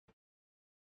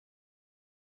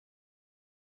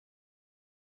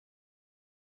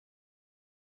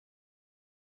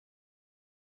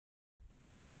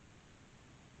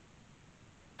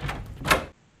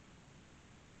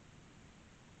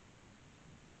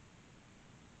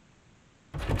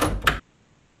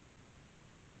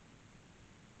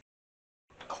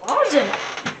Closet.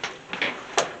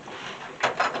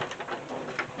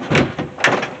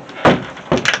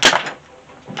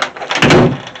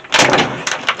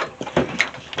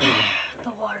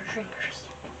 The water drinkers.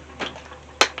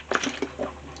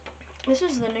 This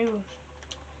is the new.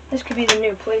 This could be the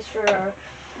new place for our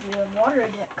water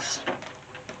addicts.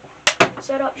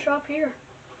 Set up shop here.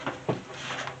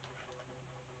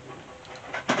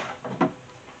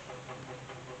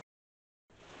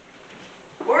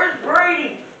 Where's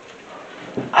Brady?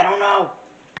 I don't know.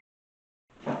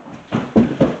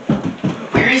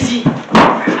 Where is he?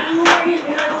 I don't know where he is. We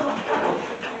gotta go.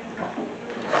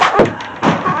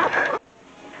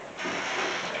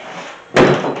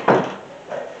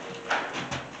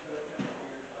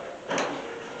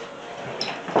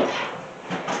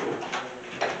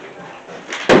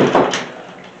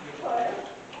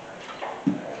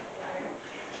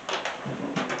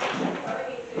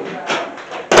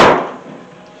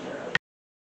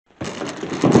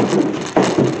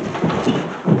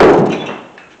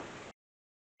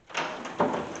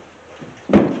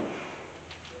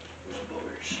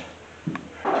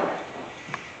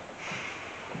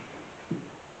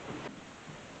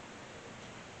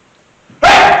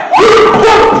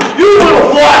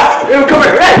 Come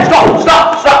here. Hey,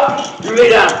 stop. You lay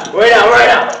down. Lay down.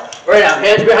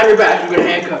 Hands behind your back. I'm gonna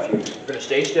handcuff you. You're gonna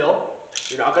stay still.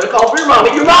 You're not gonna call for your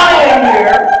mommy. Your mommy in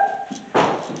here.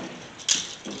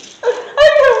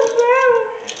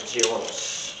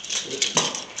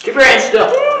 Keep your hands still.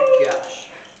 Oh my gosh.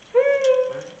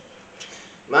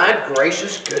 My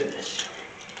gracious goodness.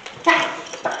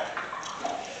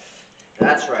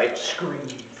 That's right. Scream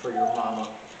for your mama.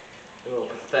 A little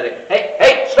pathetic.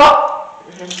 Hey, stop!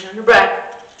 Your hands behind your back.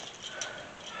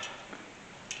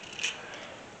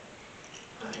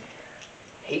 I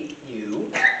hate you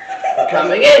for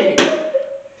coming in here.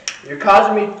 You're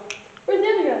causing me Where's the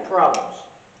other guy? problems.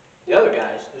 The other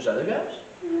guys? There's other guys?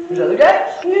 There's other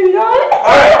guys? Maybe not.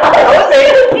 Alright, go with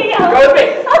me. Go with me.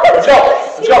 Let's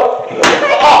go.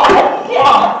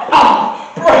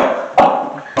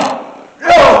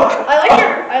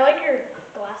 I like your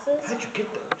glasses. How'd you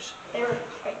get those? They were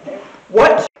right there.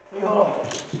 What? You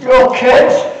little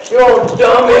kids. You little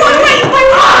dumb idiot.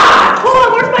 Hold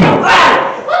on, where's my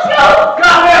Let's go!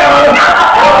 Come here! I'm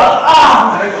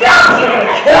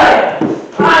gonna kill you!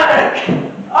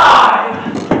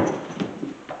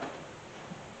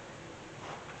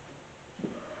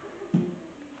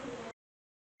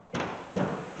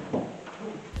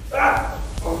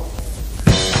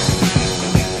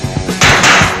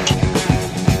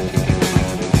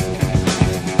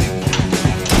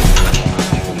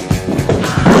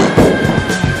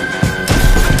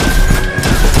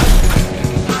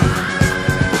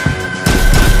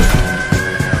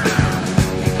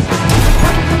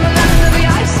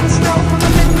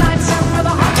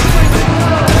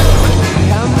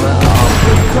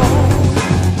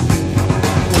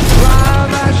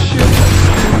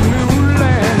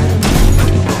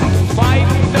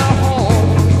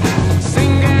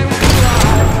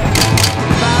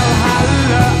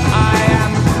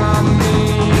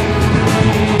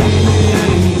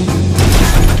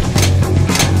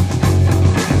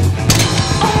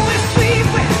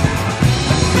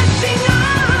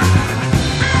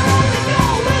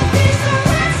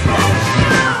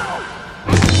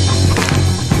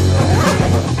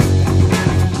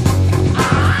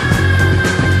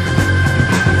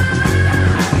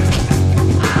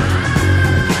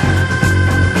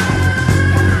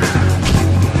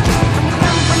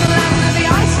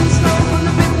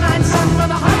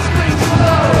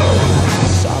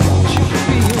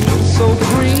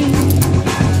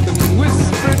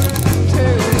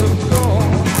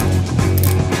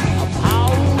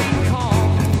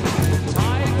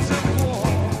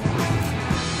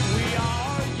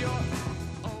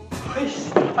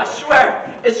 I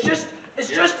swear, it's just,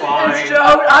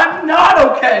 I'm not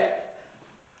okay.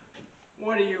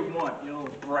 What do you want, you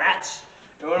little brats?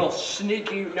 You little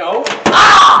sneaky, no?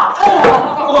 Ah!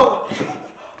 Oh!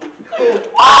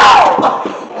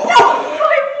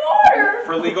 My water!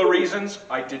 For legal reasons,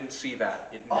 I didn't see that.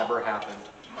 It never happened.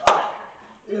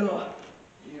 You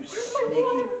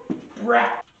sneaky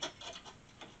brat.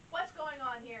 What's going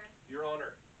on here? Your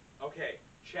Honor, okay,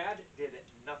 Chad did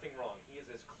nothing wrong. He is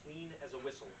as clean as a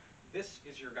whistle. This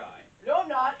is your guy. No, I'm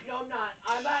not. I'm not.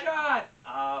 Shut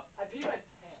up. I peed my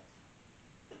pants.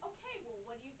 Okay, well,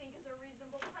 what do you think is a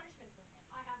reasonable punishment for him?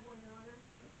 I have one, Your Honor.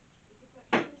 You can put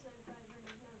hand sanitizer in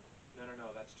his nose.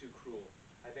 No, that's too cruel.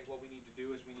 I think what we need to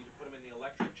do is we need to put him in the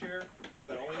electric chair,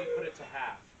 but only put it to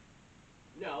half.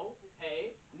 No.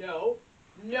 Hey. No.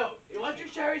 No,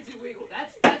 electric chair is illegal.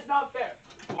 That's not fair.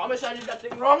 Promise I did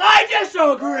nothing wrong. I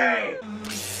disagree!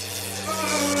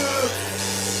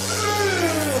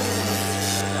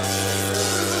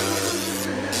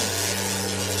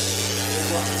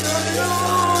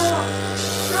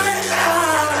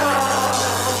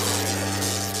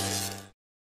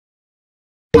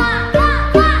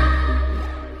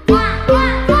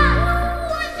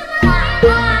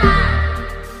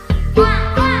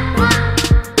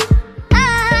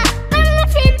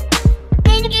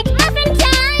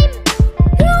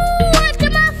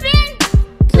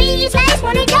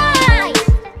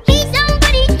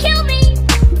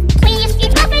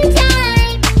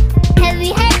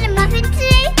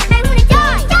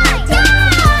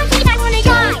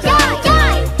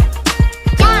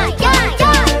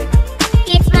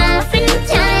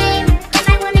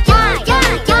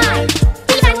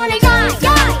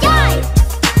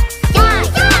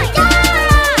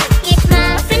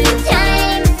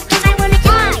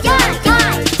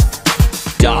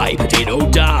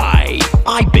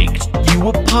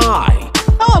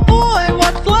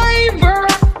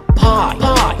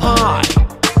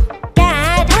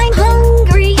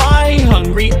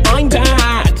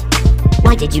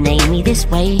 Did you name me this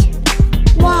way?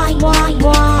 Why?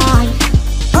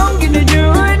 I'm gonna do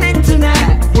an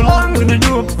internet. Well, I'm gonna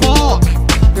do a fork.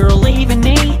 You're leaving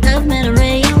me. I've met a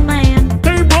real man.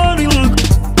 Hey buddy, look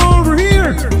over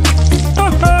here.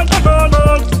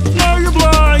 Now you're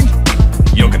blind.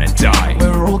 You're gonna die.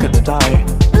 We're all gonna die.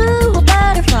 Ooh, a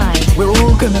butterfly. We're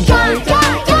all gonna die. It's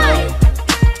muffin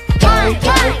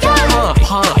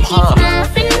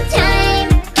time.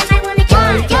 I wanna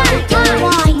die.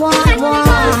 Why?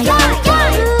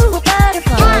 Ooh, a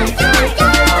butterfly. It's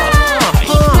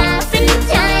muffin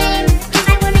time.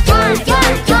 I wanna die.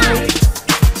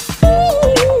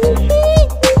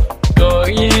 Go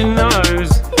your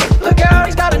nose. Look out,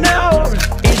 he's got a nose.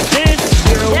 Is this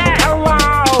you? Yeah.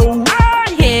 Hello. Ah,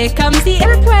 here comes the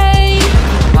airplane.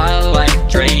 I like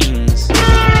trains.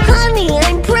 Honey,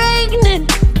 I'm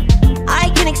pregnant. I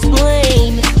can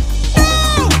explain.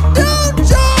 Don't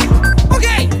jump!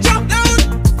 Okay, jump down!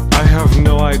 I have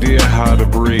no idea how to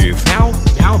breathe. Ow,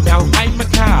 I'm a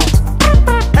cow.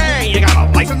 Hey, you got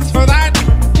a license for that?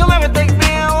 You'll never think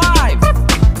me alive!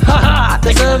 Haha,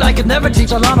 they said I could never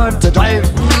teach a llama to drive.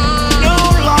 No,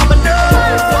 llama, no!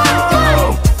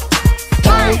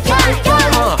 Die.